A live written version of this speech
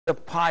a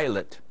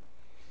pilot,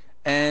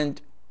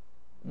 and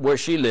where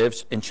she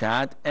lives in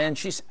Chad, and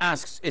she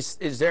asks,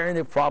 is there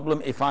any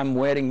problem if I'm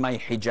wearing my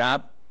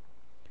hijab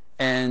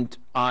and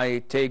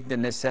I take the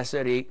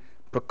necessary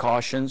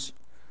precautions?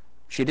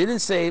 She didn't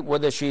say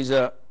whether she's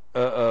a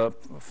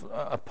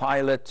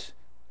pilot,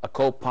 a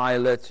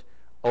co-pilot,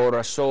 or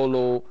a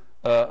solo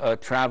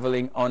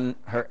traveling on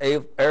her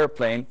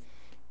airplane.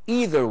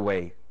 Either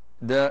way,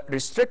 the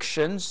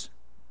restrictions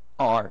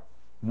are: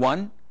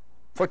 one,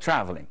 for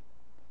traveling.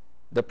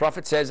 The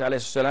Prophet says, alayhi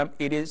salam,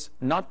 it is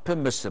not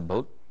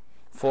permissible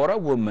for a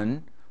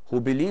woman who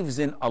believes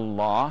in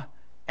Allah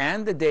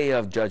and the Day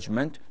of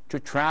Judgment to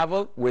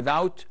travel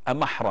without a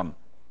mahram.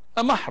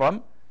 A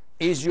mahram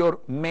is your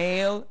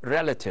male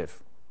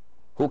relative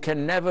who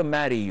can never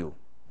marry you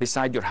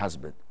beside your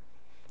husband.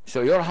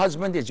 So your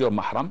husband is your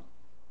mahram.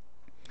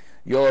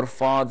 Your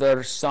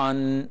father,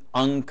 son,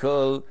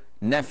 uncle,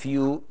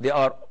 nephew, they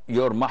are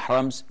your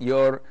mahrams.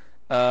 Your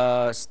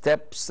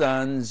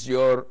stepsons,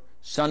 your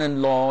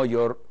son-in-law,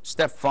 your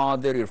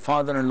stepfather, your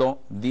father-in-law,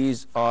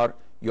 these are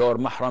your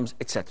mahrams,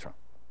 etc.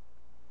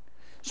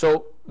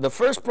 So the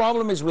first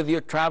problem is with your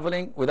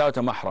traveling without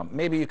a mahram.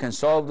 Maybe you can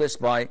solve this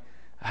by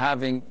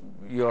having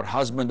your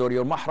husband or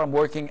your mahram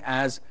working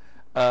as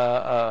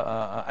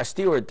a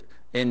steward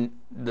in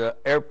the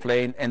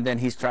airplane, and then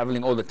he's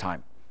traveling all the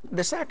time.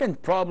 The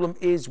second problem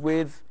is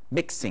with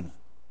mixing.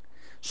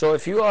 So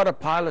if you are a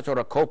pilot or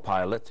a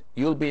co-pilot,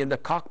 you'll be in the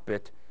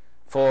cockpit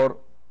for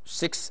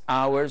 6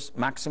 hours,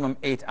 maximum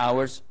 8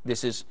 hours.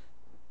 This is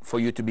for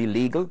you to be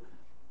legal,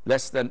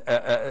 less than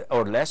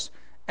or less,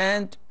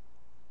 and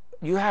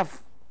you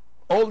have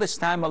all this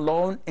time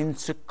alone in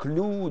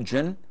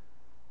seclusion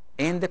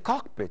in the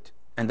cockpit.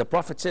 And the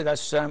Prophet said,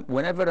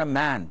 whenever a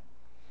man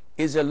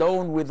is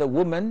alone with a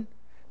woman,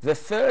 the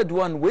third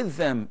one with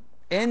them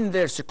in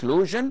their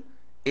seclusion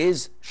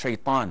is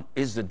shaitan,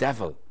 is the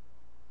devil.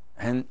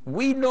 And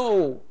we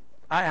know,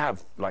 I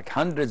have like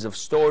hundreds of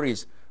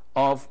stories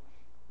of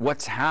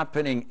what's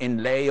happening in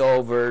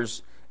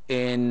layovers,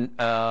 in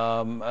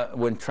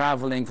when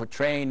traveling for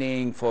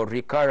training, for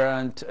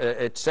recurrent,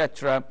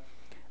 etc.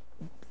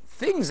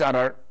 Things that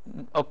are,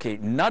 okay,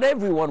 not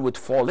everyone would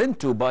fall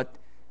into, but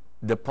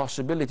the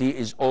possibility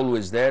is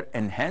always there,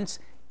 and hence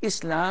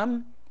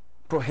Islam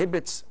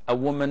prohibits a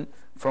woman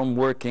from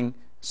working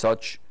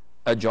such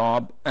a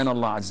job, and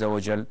Allah Azza wa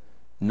Jal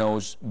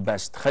knows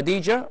best.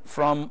 Khadija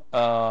from